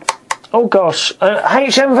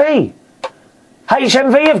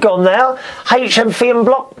 HMV have gone now. HMV and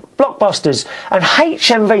Blockbusters. And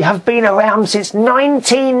HMV have been around since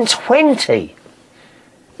 1920.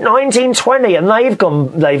 1920, and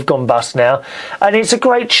they've gone bust now. And it's a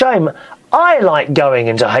great shame. I like going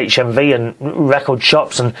into HMV and record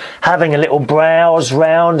shops and having a little browse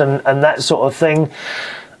round and that sort of thing.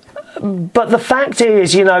 But the fact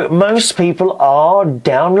is, you know, most people are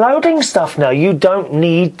downloading stuff now. You don't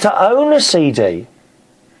need to own a CD.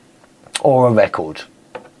 Or a record,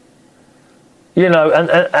 you know,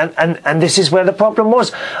 and this is where the problem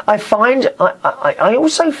was. I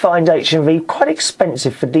also find HMV quite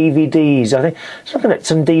expensive for DVDs. I think I was looking at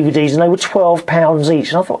some DVDs and they were £12 each,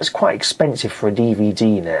 and I thought it was quite expensive for a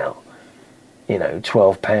DVD now. You know,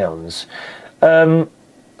 £12.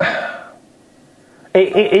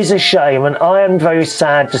 It is a shame, and I am very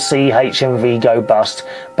sad to see HMV go bust,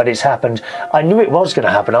 but it's happened. I knew it was going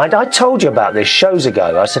to happen. I told you about this shows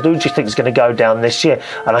ago. I said, who do you think is going to go down this year?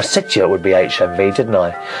 And I said to you it would be HMV, didn't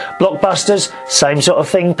I? Blockbusters, same sort of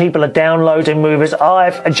thing. People are downloading movies. I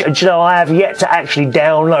have yet to actually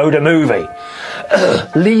download a movie,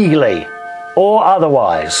 legally or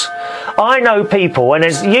otherwise. I know people, and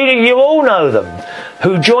you all know them,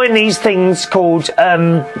 who join these things called...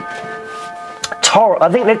 I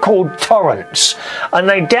think they're called torrents, and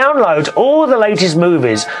they download all the latest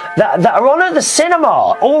movies that are on at the cinema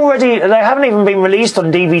already. They haven't even been released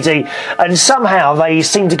on DVD, and somehow they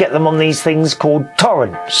seem to get them on these things called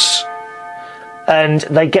torrents, and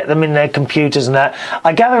they get them in their computers and that.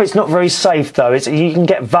 I gather it's not very safe though. You can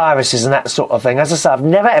get viruses and that sort of thing. As I say, I've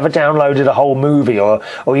never ever downloaded a whole movie or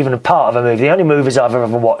even a part of a movie. The only movies I've ever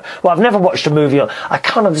watched, well, I've never watched a movie I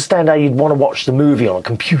can't understand how you'd want to watch the movie on a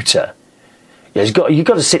computer. Yeah, you've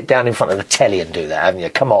got to sit down in front of the telly and do that, haven't you?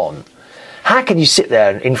 Come on. How can you sit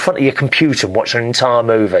there in front of your computer and watch an entire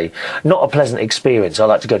movie? Not a pleasant experience. I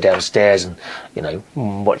like to go downstairs and, you know,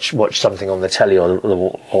 watch something on the telly or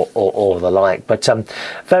the like. But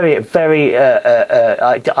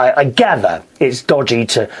I gather it's dodgy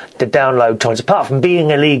to download torrents. Apart from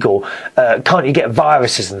being illegal, can't you get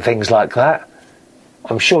viruses and things like that?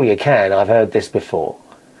 I'm sure you can. I've heard this before.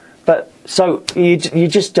 But so you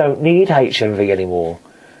just don't need HMV anymore.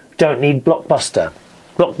 Don't need Blockbuster.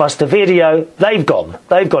 Blockbuster Video, they've gone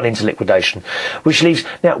into liquidation, which leaves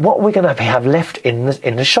now what we're going to have left in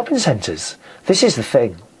the shopping centres. This is the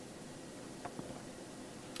thing.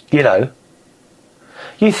 You know,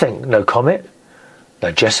 you think no Comet,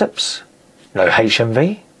 no Jessop's, no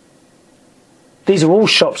HMV. These are all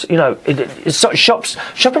shops, you know,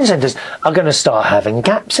 shopping centres are going to start having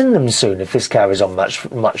gaps in them soon if this carries on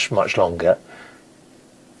much longer,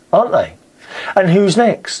 aren't they? And who's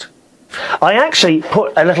next? I actually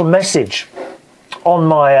put a little message on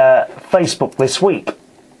my Facebook this week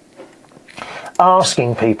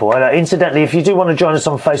asking people, and incidentally, if you do want to join us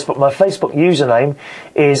on Facebook, my Facebook username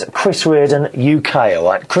is Chris Reardon UK,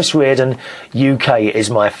 alright? Chris Reardon UK is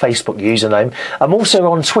my Facebook username. I'm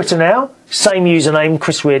also on Twitter now, same username,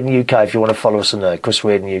 Chris Reardon UK, if you want to follow us on there, Chris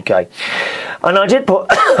Reardon UK. And I did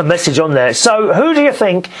put a message on there. So, who do you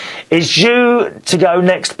think is due to go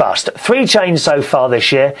next bust? 3 chains so far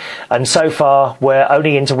this year, and so far we're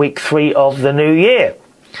only into week 3 of the new year.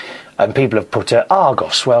 And people have put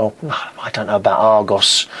Argos. Well, I don't know about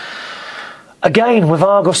Argos. Again, with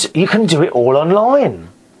Argos, you can do it all online.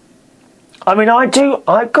 I mean,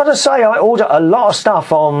 I've got to say, I order a lot of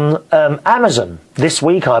stuff on Amazon. This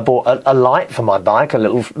week I bought a light for my bike, a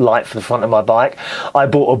little light for the front of my bike. I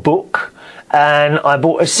bought a book and I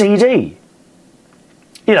bought a CD.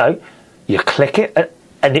 You know, you click it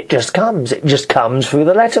and it just comes. It just comes through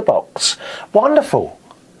the letterbox. Wonderful.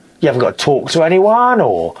 You haven't got to talk to anyone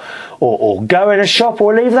or go in a shop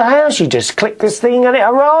or leave the house. You just click this thing and it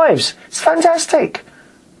arrives. It's fantastic.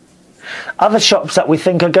 Other shops that we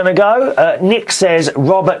think are going to go. Nick says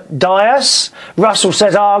Robert Dias. Russell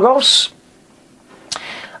says Argos.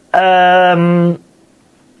 Let's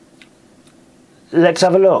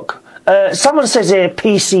have a look. Someone says here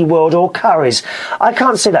PC World or Curry's. I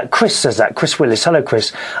can't see that. Chris says that. Chris Willis. Hello,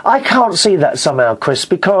 Chris. I can't see that somehow, Chris,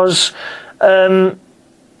 because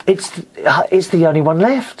it's the only one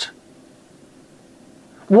left.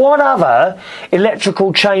 What other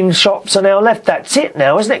electrical chain shops are now left? That's it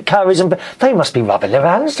now, isn't it? Curry's and they must be rubbing their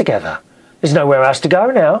hands together. There's nowhere else to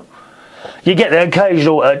go now. You get the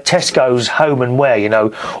occasional Tesco's home and wear, you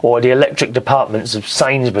know, or the electric departments of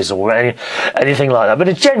Sainsbury's or anything like that.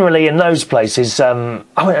 But generally in those places, oh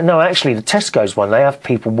no, actually the Tesco's one, they have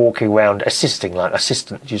people walking around assisting, like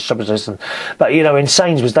shop assistant. But you know, in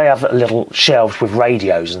Sainsbury's they have little shelves with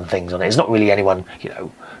radios and things on it. It's not really anyone, you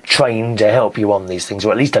know, trained to help you on these things,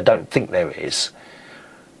 or at least I don't think there is.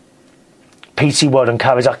 PC World and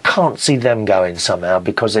Curry's, I can't see them going somehow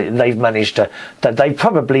because they've managed to. They've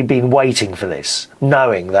probably been waiting for this,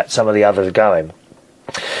 knowing that some of the others are going.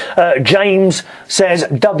 James says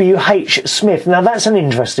W.H. Smith. Now that's an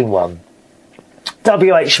interesting one.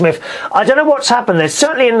 W.H. Smith. I don't know what's happened there.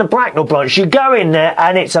 Certainly in the Bracknell branch, you go in there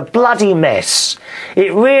and it's a bloody mess.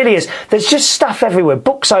 It really is. There's just stuff everywhere.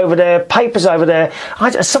 Books over there, papers over there.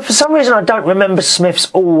 For some reason, I don't remember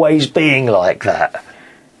Smith's always being like that.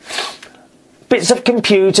 Bits of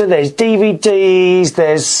computer, there's DVDs,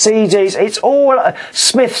 there's CDs. It's all...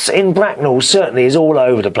 Smith's in Bracknell certainly is all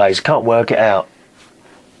over the place. Can't work it out.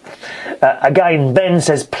 Again, Ben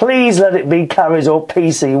says, please let it be Curry's or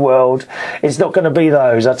PC World. It's not going to be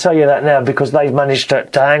those. I'll tell you that now because they've managed to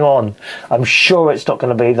hang on. I'm sure it's not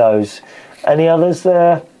going to be those. Any others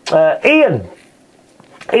there? Ian.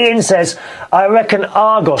 Ian says, I reckon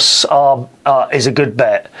Argos is a good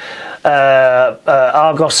bet.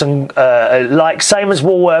 Argos and like same as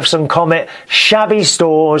Woolworths and Comet, shabby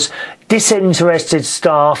stores, disinterested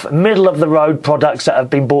staff, middle of the road products that have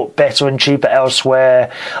been bought better and cheaper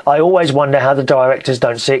elsewhere. I always wonder how the directors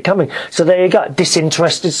don't see it coming. So there you go,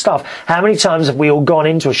 disinterested stuff. How many times have we all gone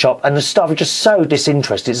into a shop and the staff are just so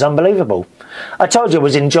disinterested, it's unbelievable. I told you I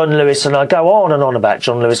was in John Lewis, and I go on and on about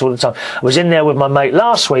John Lewis all the time. I was in there with my mate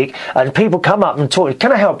last week and people come up and talk,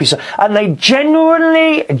 can I help you sir? And they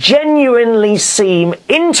genuinely seem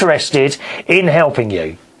interested in helping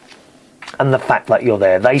you. And the fact that you're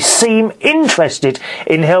there, they seem interested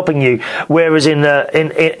in helping you. Whereas in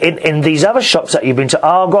these other shops that you've been to,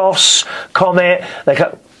 Argos, Comet, they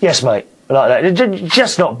go, yes, mate, like that. They're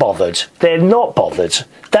just not bothered. They're not bothered.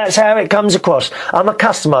 That's how it comes across. I'm a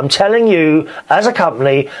customer. I'm telling you, as a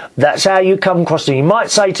company, that's how you come across to me. You might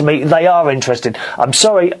say to me, they are interested. I'm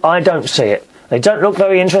sorry, I don't see it. They don't look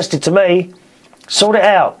very interested to me. Sort it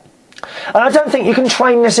out. And I don't think you can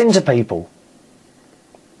train this into people.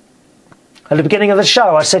 At the beginning of the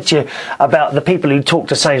show, I said to you about the people who talk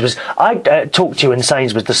to Sainsbury's. I talked to you in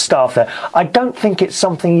Sainsbury's, the staff there. I don't think it's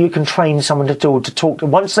something you can train someone to do, to talk to.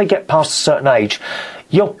 Once they get past a certain age,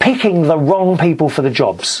 you're picking the wrong people for the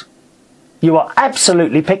jobs. You are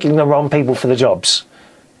absolutely picking the wrong people for the jobs.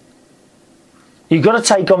 You've got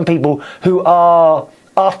to take on people who are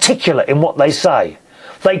articulate in what they say.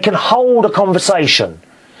 They can hold a conversation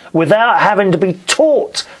without having to be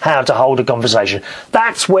taught how to hold a conversation.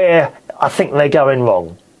 That's where I think they're going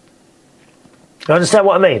wrong. You understand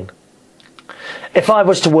what I mean? If I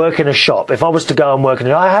was to work in a shop, if I was to go and work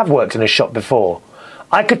in I have worked in a shop before.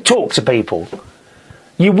 I could talk to people.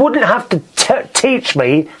 You wouldn't have to teach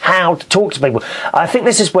me how to talk to people. I think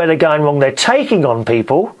this is where they're going wrong. They're taking on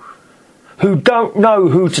people who don't know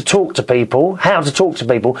who to talk to people, how to talk to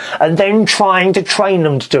people, and then trying to train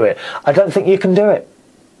them to do it. I don't think you can do it.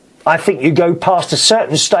 I think you go past a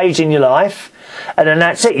certain stage in your life, and then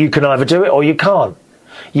that's it. You can either do it or you can't.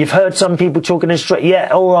 You've heard some people talking in straight, yeah,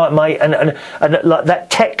 all right, mate, and like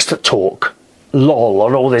that text talk, lol,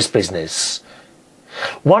 on all this business.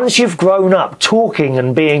 Once you've grown up talking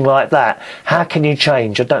and being like that, how can you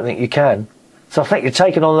change? I don't think you can. So I think you're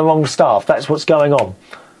taking on the wrong staff. That's what's going on.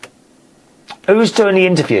 Who's doing the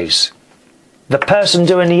interviews? The person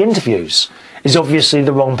doing the interviews is obviously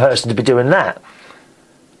the wrong person to be doing that.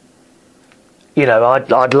 You know,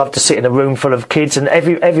 I'd love to sit in a room full of kids, and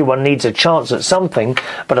everyone needs a chance at something,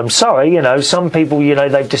 but I'm sorry, you know, some people, you know,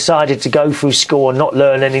 they've decided to go through school and not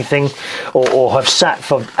learn anything, or have sat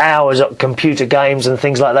for hours at computer games and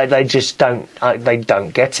things like that. They just don't, they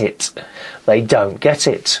don't get it. They don't get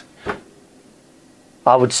it.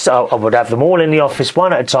 I would have them all in the office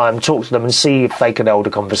one at a time, talk to them and see if they can hold a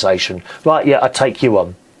conversation. Right, yeah, I take you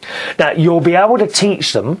on. Now, you'll be able to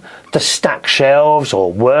teach them to stack shelves,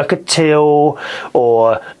 or work a till,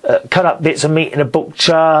 or cut up bits of meat in a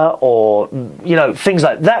butcher, or, you know, things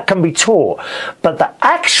like that can be taught. But the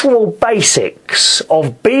actual basics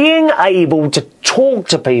of being able to talk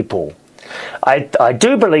to people, I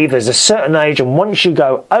do believe there's a certain age, and once you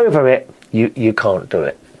go over it, you can't do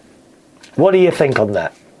it. What do you think on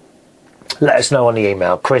that? Let us know on the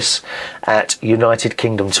email,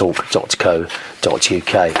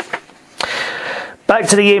 chris@unitedkingdomtalk.co.uk. Back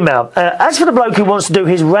to the email. As for the bloke who wants to do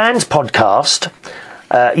his Rand podcast,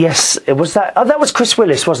 yes, it was that. Oh, that was Chris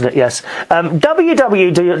Willis, wasn't it? Yes.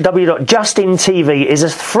 www.justintv is a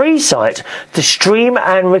free site to stream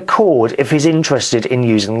and record if he's interested in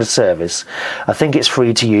using the service. I think it's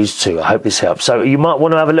free to use too. I hope this helps. So you might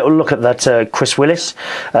want to have a little look at that, Chris Willis.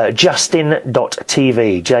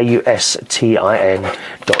 Justin.tv. JUSTIN.tv.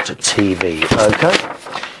 Okay.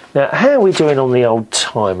 Now, how are we doing on the old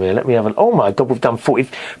time here? Let me have an... Oh, my God, we've done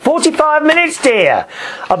 45 minutes, dear.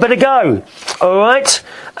 I better go. All right.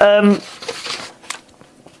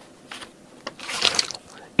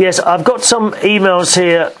 Yes, I've got some emails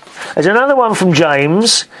here. There's another one from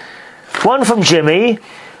James, one from Jimmy,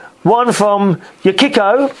 one from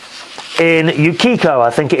Yukiko,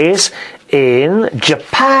 I think it is, in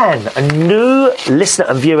Japan, a new listener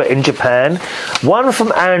and viewer in Japan, one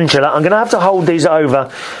from Angela. I'm going to have to hold these over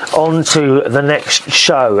onto the next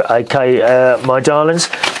show, okay, my darlings,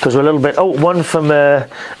 because we're a little bit... Oh, one from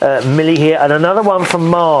Millie here, and another one from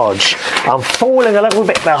Marge. I'm falling a little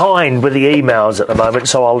bit behind with the emails at the moment,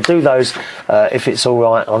 so I'll do those if it's all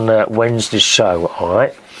right on Wednesday's show, all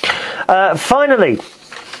right? Finally,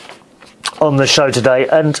 on the show today,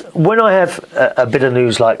 and when I have a bit of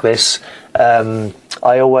news like this,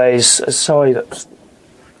 I always... Sorry, it's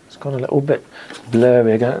gone a little bit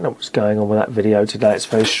blurry again. I don't know what's going on with that video today. It's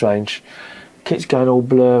very strange. It's going all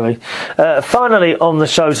blurry. Finally, on the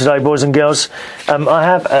show today, boys and girls, I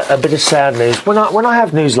have a bit of sad news. When I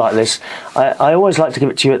have news like this, I always like to give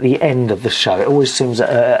it to you at the end of the show. It always seems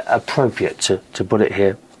appropriate to put it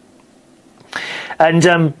here.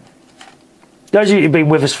 And those of you who've been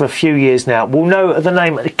with us for a few years now will know the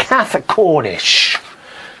name Kath Cormish.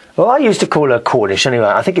 Well, I used to call her Cornish anyway.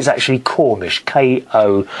 I think it's actually Cormish,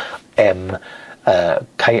 K-O-M,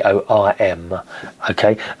 K-O-R-M,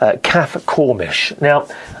 okay, Kath Cormish. Now,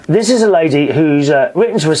 this is a lady who's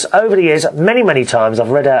written to us over the years many, many times.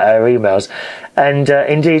 I've read out her emails, and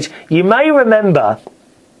indeed, you may remember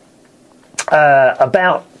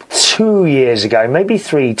about 2 years ago, maybe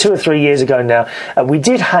 2 or 3 years ago now, we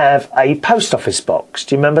did have a post office box.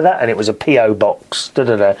 Do you remember that? And it was a PO box,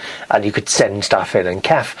 and you could send stuff in. And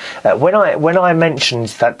Kath, when I mentioned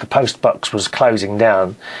that the post box was closing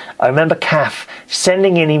down, I remember Kath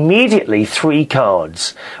sending in immediately 3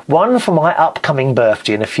 cards. One for my upcoming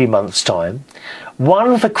birthday in a few months' time,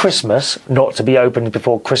 one for Christmas, not to be opened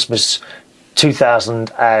before Christmas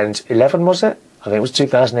 2011, was it? I think it was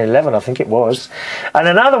 2011, I think it was. And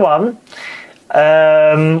another one,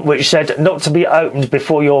 which said not to be opened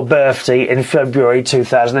before your birthday in February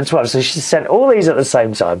 2012. So she sent all these at the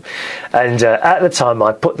same time. And at the time,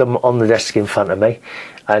 I put them on the desk in front of me.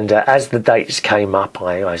 And as the dates came up,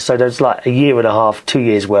 so there's like a year and a half, 2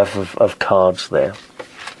 years worth of cards there.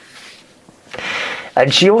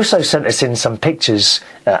 And she also sent us in some pictures,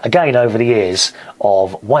 again over the years,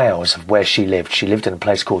 of Wales, of where she lived. She lived in a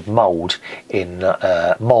place called Mould,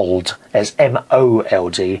 Mould, as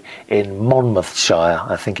M-O-L-D, in Monmouthshire,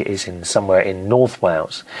 I think it is, somewhere in North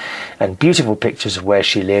Wales. And beautiful pictures of where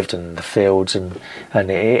she lived and the fields, and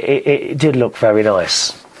it did look very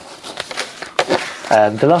nice.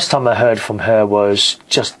 The last time I heard from her was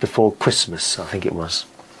just before Christmas, I think it was.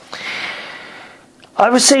 I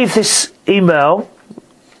received this email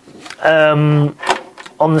on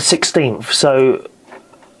the 16th, so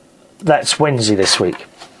that's Wednesday this week.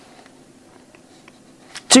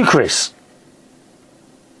 To Chris.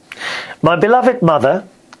 My beloved mother,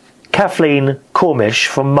 Kathleen Cormish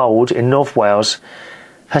from Mould in North Wales,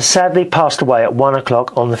 has sadly passed away at 1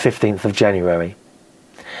 o'clock on the 15th of January.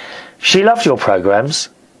 She loved your programmes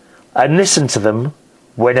and listened to them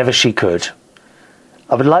whenever she could.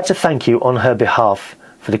 I would like to thank you on her behalf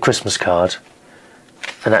for the Christmas card.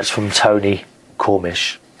 And that's from Tony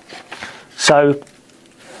Cormish. So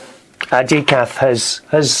our dear Kath has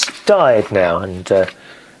died now and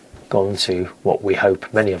gone to what we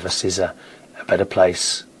hope many of us is a better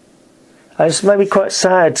place. It's made me quite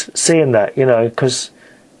sad seeing that, you know, because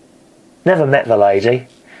never met the lady,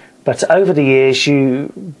 but over the years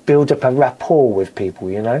you build up a rapport with people,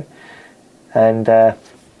 you know, and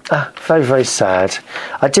very, very sad.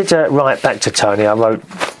 I did write back to Tony. I wrote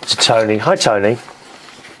to Tony, "Hi Tony,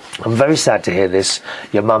 I'm very sad to hear this.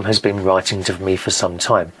 Your mum has been writing to me for some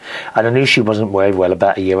time, and I knew she wasn't very well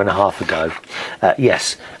about a year and a half ago.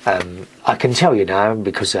 Yes, I can tell you now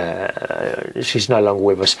because she's no longer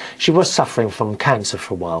with us. She was suffering from cancer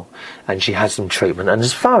for a while, and she had some treatment. And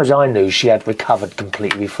as far as I knew, she had recovered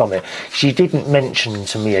completely from it. She didn't mention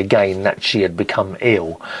to me again that she had become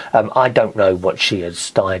ill. I don't know what she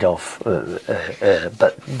has died of,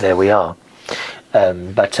 but there we are."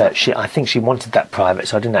 But I think she wanted that private,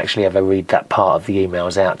 so I didn't actually ever read that part of the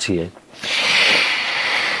emails out to you.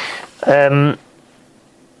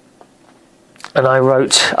 And I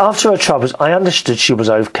wrote, "After her troubles, I understood she was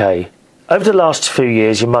okay. Over the last few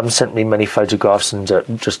years, your mum sent me many photographs and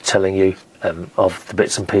just telling you of the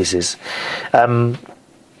bits and pieces.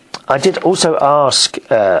 I did also ask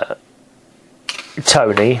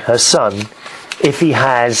Tony, her son, if he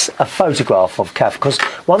has a photograph of Kath, because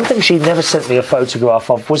one thing she never sent me a photograph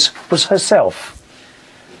of was herself.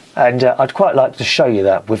 And I'd quite like to show you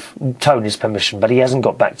that with Tony's permission, but he hasn't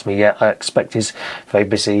got back to me yet. I expect he's very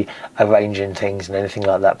busy arranging things and anything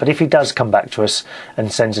like that. But if he does come back to us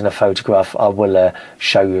and sends in a photograph, I will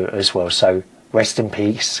show you as well. So rest in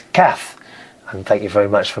peace, Kath. And thank you very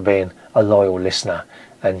much for being a loyal listener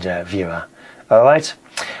and viewer. All right.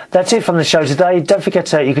 That's it from the show today. Don't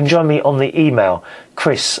forget you can join me on the email,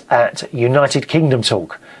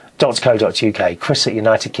 chris@unitedkingdomtalk.co.uk,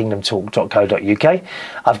 chris@unitedkingdomtalk.co.uk.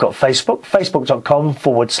 I've got Facebook,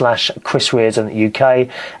 facebook.com/Chris Reardon UK,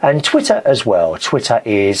 and Twitter as well. Twitter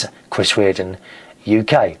is Chris Reardon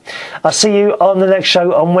UK. I'll see you on the next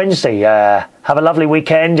show on Wednesday. Have a lovely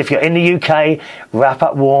weekend. If you're in the UK, wrap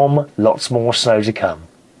up warm. Lots more snow to come.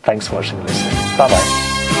 Thanks for watching and listening. Bye-bye.